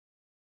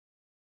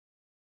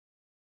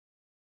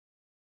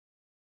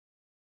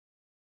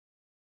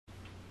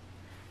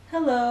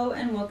Hello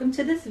and welcome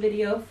to this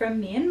video from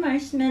me and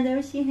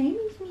Marshmallow. Say hi,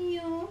 Miss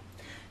Mew.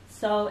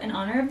 So in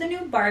honor of the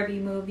new Barbie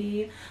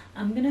movie,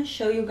 I'm gonna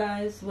show you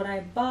guys what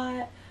I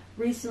bought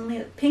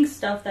recently, pink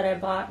stuff that I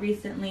bought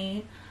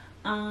recently.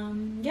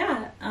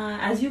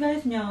 As you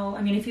guys know,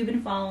 I mean, if you've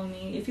been following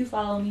me, if you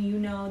follow me, you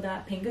know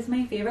that pink is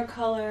my favorite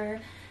color.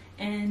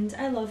 And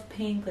I love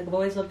pink, like I've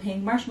always loved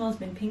pink. Marshmallow's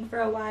been pink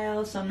for a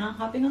while, so I'm not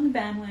hopping on the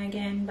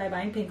bandwagon by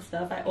buying pink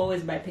stuff. I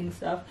always buy pink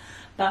stuff,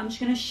 but I'm just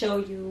gonna show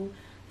you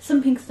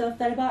some pink stuff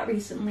that I bought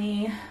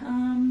recently.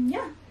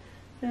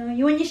 So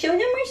you want to show them,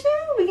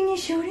 Marshmallow? We're gonna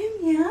show them,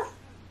 yeah?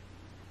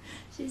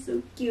 She's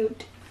so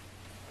cute.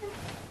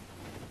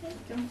 There you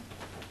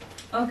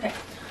go. Okay,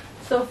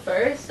 so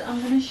first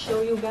I'm gonna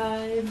show you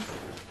guys,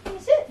 what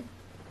is it?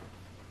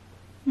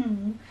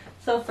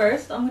 So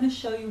first I'm gonna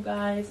show you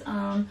guys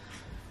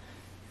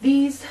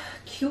these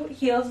cute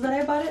heels that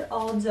I bought at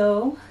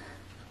Aldo.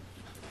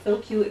 So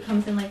cute. It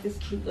comes in like this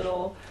cute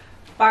little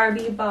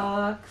Barbie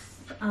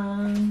box.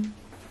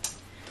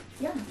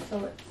 Yeah, so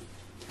let's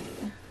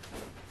see.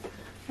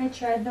 I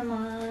tried them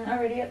on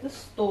already at the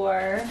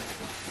store.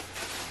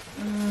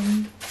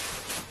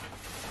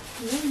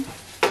 Yeah.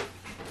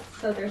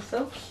 So they're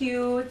so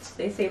cute.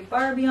 They say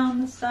Barbie on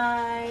the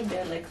side.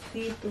 They're like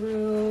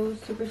see-through,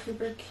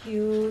 super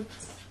cute.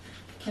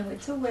 Can't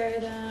wait to wear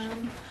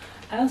them.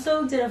 I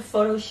also did a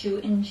photo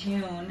shoot in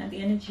June, at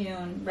the end of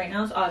June. Right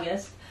now it's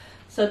August.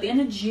 So at the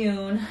end of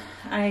June,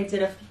 I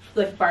did a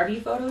Barbie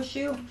photo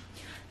shoot.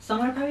 So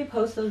I'm gonna probably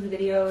post those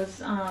videos,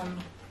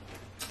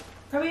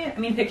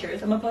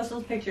 pictures. I'm gonna post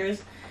those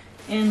pictures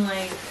in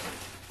like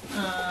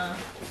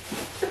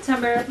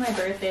September. It's my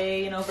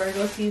birthday, you know,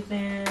 Virgo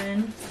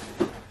season.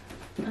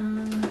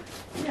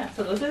 Yeah,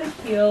 so those are the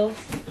heels.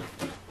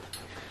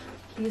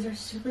 These are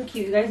super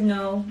cute. You guys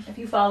know, if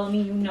you follow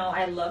me, you know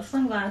I love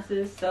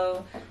sunglasses.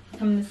 So they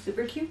come in this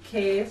super cute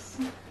case.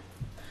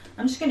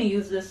 I'm just gonna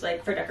use this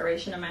like for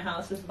decoration in my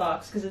house, this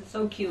box, because it's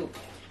so cute.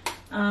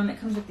 It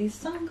comes with these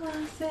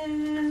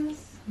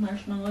sunglasses.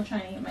 Marshmallow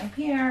trying to eat my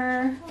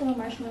pear. Hello,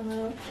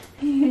 Marshmallow.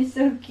 You're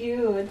so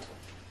cute.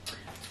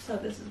 So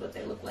this is what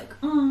they look like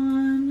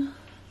on.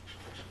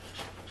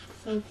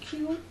 So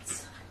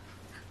cute.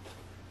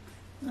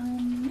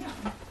 Yeah.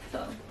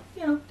 So,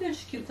 you know, they're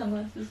just cute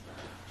sunglasses.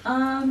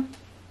 And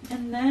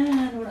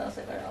then what else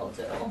I got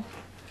also?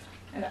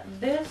 I got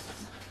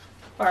this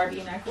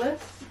Barbie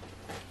necklace.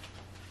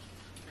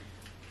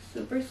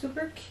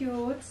 Super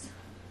cute.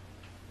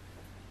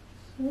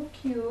 So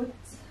cute.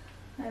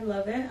 I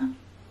love it.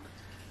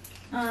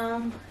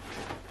 I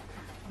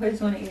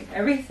just want to eat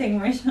everything,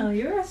 Marshmallow.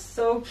 You are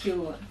so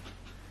cute.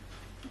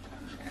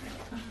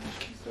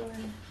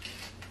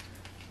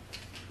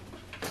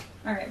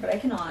 Alright, but I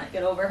cannot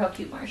get over how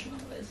cute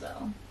Marshmallow is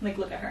though. Like,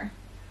 look at her.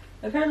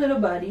 Look at her little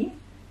buddy.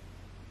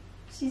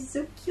 She's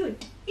so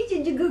cute. You're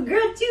such a good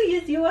girl too.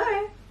 Yes, you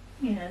are.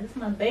 Yeah, this is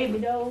my baby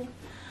dog.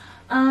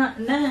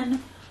 And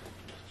then,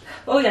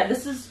 oh yeah,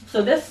 this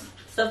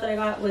stuff that I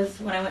got was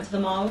when I went to the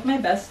mall with my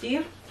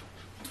bestie.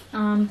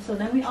 So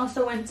then we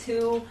also went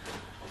to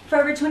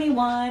Forever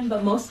 21,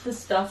 but most of the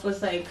stuff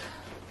was like,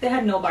 they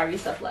had no Barbie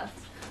stuff left,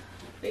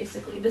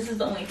 basically. This is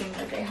the only thing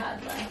that they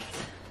had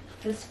left.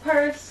 This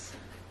purse.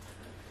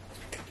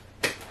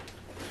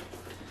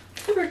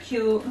 Super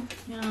cute,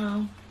 you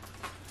know.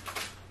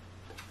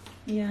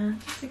 Yeah,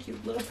 it's a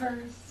cute little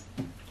purse.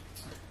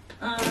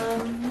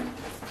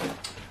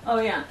 Oh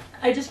yeah,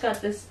 I just got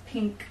this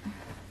pink,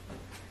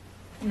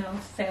 you know,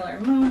 Sailor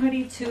Moon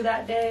hoodie too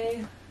that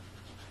day.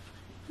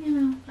 You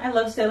know, I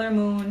love Sailor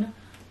Moon,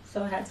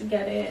 so I had to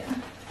get it.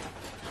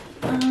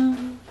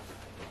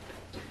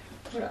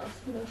 What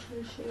else? What else should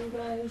I show you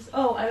guys?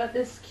 Oh, I got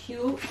this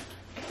cute.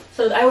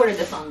 So I ordered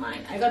this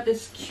online. I got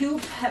this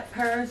cute pet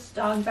purse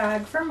dog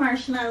bag for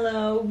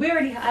Marshmallow.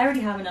 I already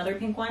have another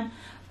pink one,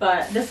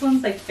 but this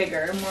one's like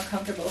bigger, more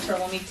comfortable for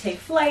when we take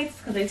flights,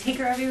 because I take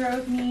her everywhere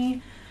with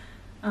me.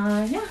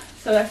 Yeah,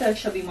 so I feel like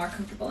she'll be more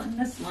comfortable in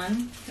this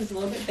one. It's a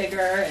little bit bigger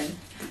and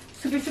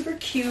super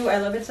cute. I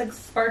love it's like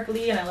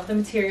sparkly, and I love the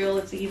material.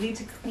 It's easy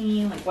to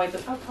clean, like wipe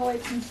with alcohol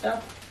wipes and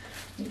stuff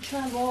when you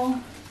travel.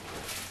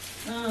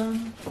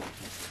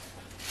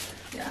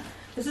 Yeah,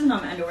 this is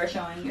not my underwear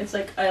showing. It's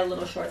like a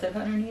little shorts I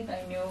put underneath.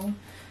 I knew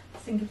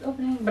this thing keeps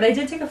opening, but I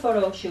did take a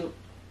photo shoot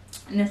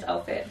in this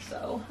outfit,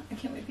 so I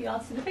can't wait for y'all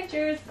to see the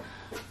pictures.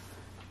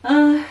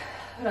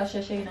 What else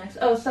should I show you next?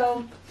 Oh,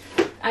 so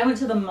I went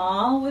to the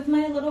mall with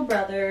my little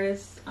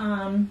brothers.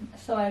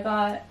 So I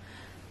got,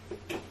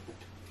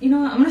 you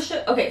know what, I'm gonna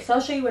show, okay, so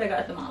I'll show you what I got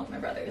at the mall with my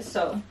brothers.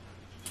 So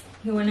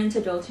we went into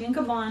Dolce &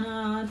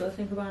 Gabbana,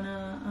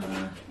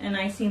 and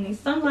I seen these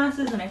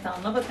sunglasses and I fell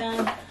in love with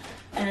them,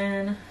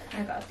 and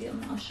I got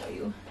them. I'll show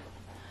you.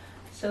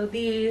 So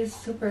these,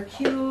 super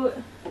cute,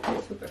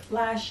 super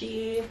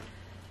flashy,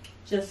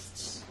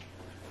 just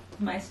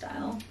my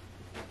style.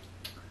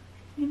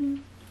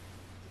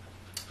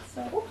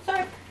 So, oh,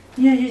 sorry.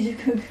 Yeah,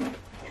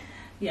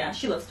 yeah,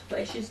 she loves to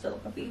play. She's still a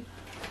puppy.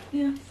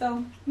 Yeah,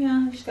 so,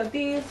 yeah, I just got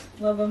these.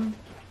 Love them.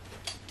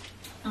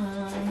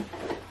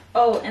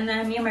 Oh, and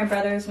then me and my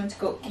brothers went to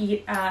go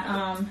eat at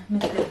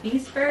Mr.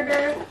 Beast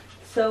Burger.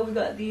 So we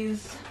got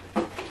these.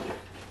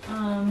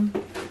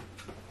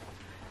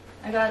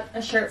 I got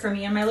a shirt for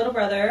me and my little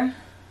brother.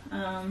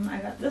 I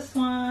got this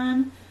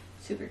one,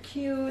 super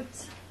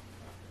cute.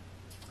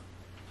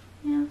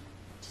 Yeah,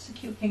 just a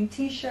cute pink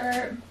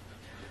t-shirt.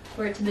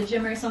 Wear it to the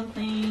gym or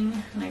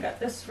something. And I got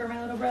this for my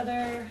little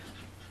brother.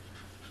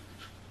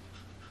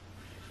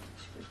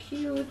 Super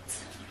cute.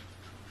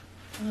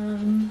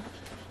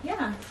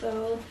 Yeah,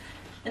 so,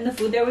 and the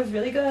food there was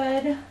really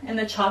good. And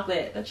the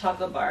chocolate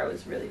bar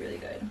was really, really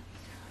good.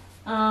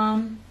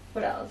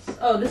 What else?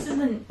 Oh, this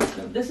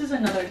is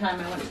another time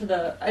I went to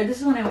this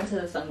is when I went to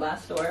the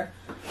sunglass store.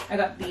 I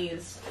got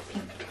these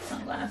pink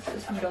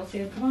sunglasses from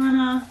Dolce &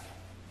 Gabbana.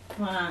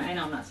 I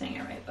know I'm not saying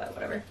it right, but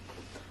whatever.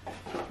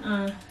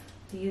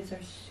 These are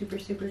super,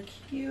 super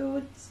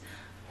cute.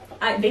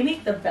 They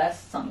make the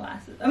best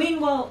sunglasses. I mean,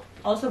 well,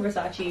 also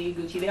Versace,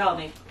 Gucci, they all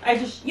make. I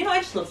just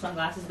love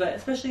sunglasses, but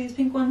especially these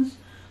pink ones.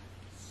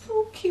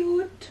 So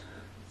cute.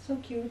 So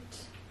cute.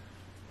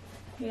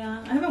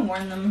 Yeah, I haven't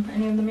worn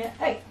any of them yet.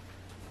 Hey,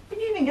 where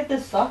did you even get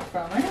this sock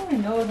from? I didn't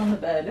even know it was on the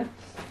bed.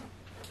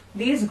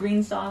 These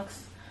green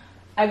socks,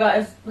 I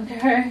got look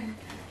at her.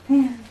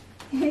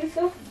 He's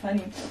so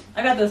funny.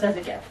 I got those as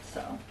a gift,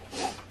 so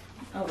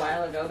a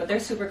while ago, but they're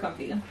super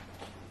comfy.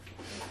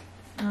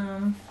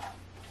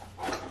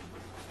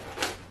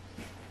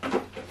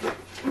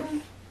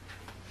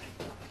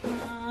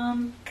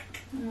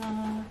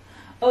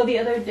 Oh, the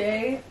other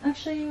day,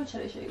 actually, what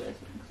should I show you guys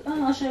next?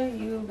 Oh, I'll show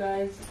you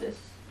guys this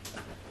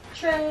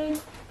tray.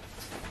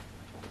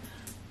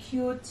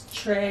 Cute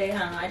tray. I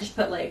don't know, I just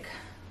put like,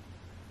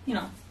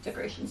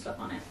 decoration stuff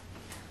on it.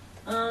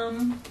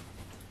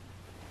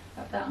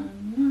 Got that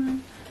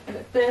one. I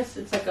got this.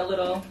 It's like a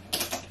little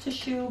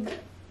tissue.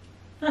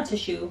 Not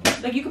tissue.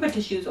 Like you could put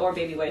tissues or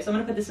baby wipes. I'm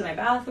gonna put this in my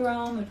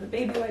bathroom and put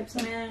baby wipes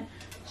in it.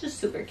 It's just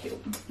super cute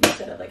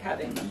instead of like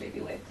having the baby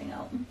wipe thing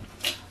out.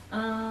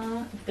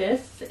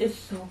 This is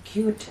so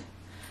cute,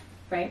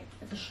 right?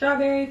 It's a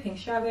strawberry, pink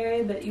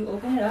strawberry, but you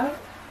open it up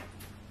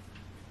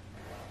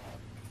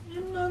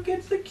and look,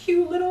 it's a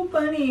cute little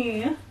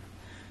bunny.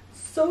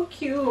 So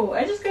cute.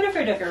 I just got it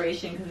for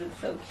decoration because it's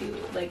so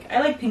cute. Like, I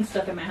like pink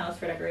stuff in my house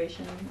for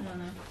decoration. I don't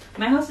know.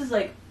 My house is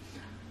like,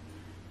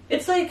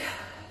 it's like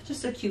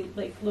just a cute,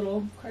 like,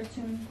 little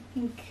cartoon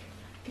pink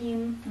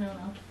theme. I don't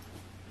know.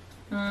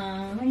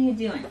 What are you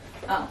doing?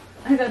 Oh,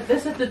 I got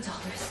this at the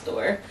dollar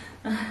store.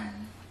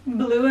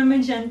 Blue and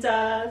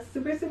magenta.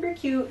 Super, super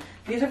cute.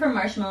 These are from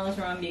Marshmallow's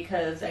room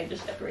because I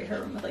just decorate her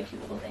room with, like,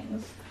 cute little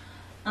things.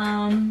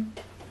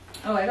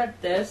 Oh, I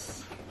got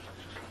this.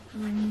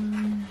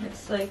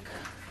 It's like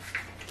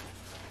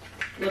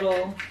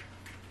little,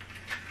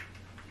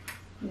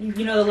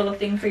 the little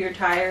thing for your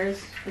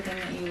tires, the thing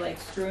that you like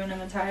screw in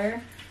the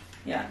tire.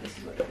 Yeah, this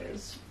is what it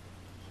is.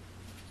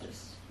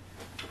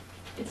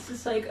 It's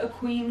just like a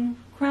queen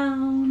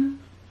crown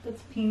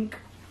that's pink.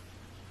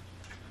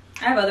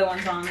 I have other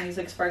ones on, these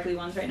like sparkly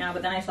ones right now,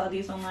 but then I saw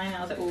these online and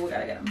I was like, oh, we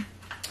gotta get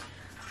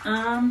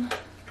them.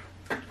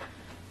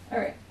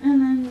 Alright, and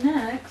then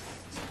next,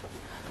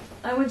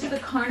 I went to the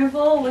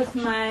carnival with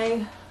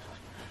my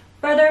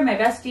brother, my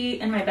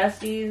bestie, and my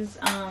besties,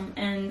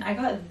 and I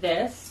got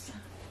this.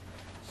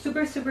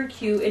 Super, super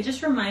cute. It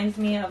just reminds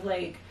me of,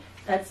 like,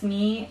 that's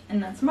me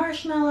and that's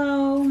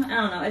Marshmallow. I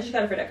don't know. I just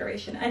got it for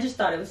decoration. I just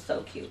thought it was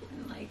so cute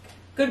and, like,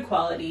 good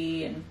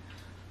quality and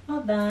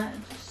all that.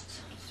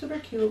 Just super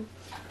cute.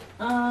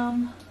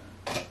 And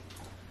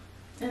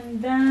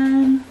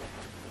then,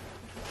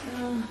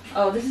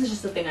 oh, this is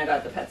just the thing I got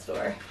at the pet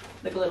store.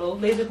 Like a little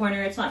laser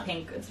pointer. It's not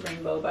pink, it's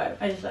rainbow, but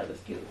I just thought it was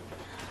cute.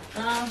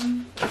 I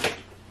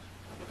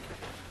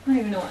don't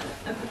even know why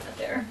I put that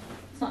there.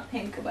 It's not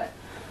pink, but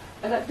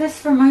I got this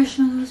for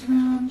Marshmallow's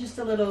room. Just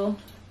a little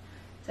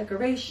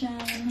decoration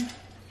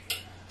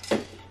to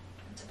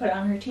put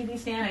on her TV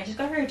stand. I just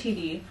got her a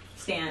TV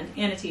stand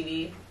and a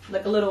TV.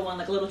 Like a little one,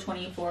 like a little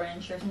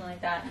 24-inch or something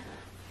like that.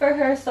 For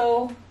her,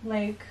 so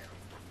like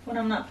when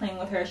I'm not playing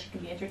with her, she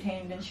can be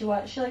entertained, and she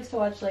likes to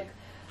watch like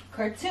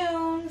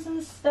cartoons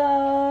and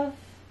stuff.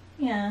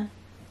 Yeah,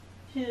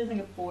 she doesn't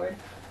get bored.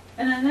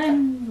 And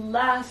then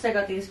last, I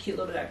got these cute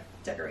little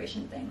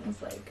decoration things,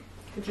 like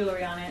the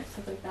jewelry on it,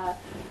 stuff like that.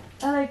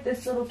 I like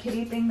this little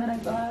kitty thing that I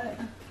got.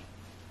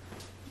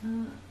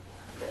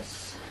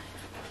 This.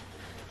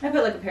 I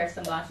put like a pair of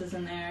sunglasses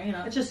in there,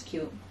 it's just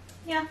cute.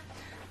 Yeah,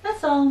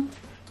 that's all.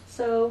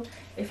 So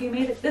if you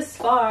made it this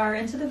far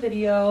into the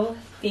video,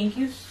 thank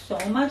you so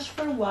much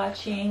for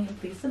watching.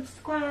 Please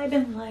subscribe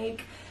and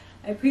like.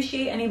 I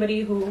appreciate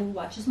anybody who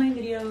watches my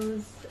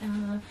videos.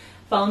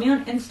 Follow me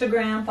on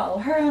Instagram. Follow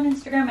her on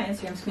Instagram. My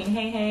Instagram's Queen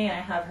Hey Hey. I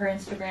have her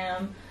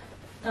Instagram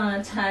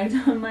tagged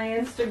on my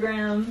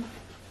Instagram.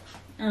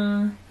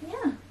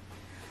 Yeah.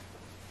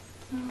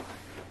 So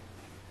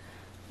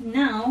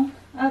now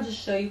I'll just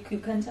show you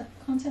cute content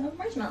of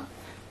Marshmallow.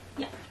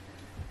 Yeah.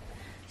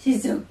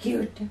 She's so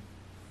cute.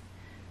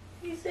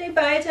 You say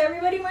bye to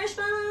everybody,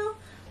 Marshmallow.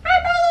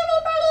 Bye bye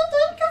everybody.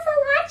 Thank you for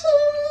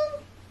watching.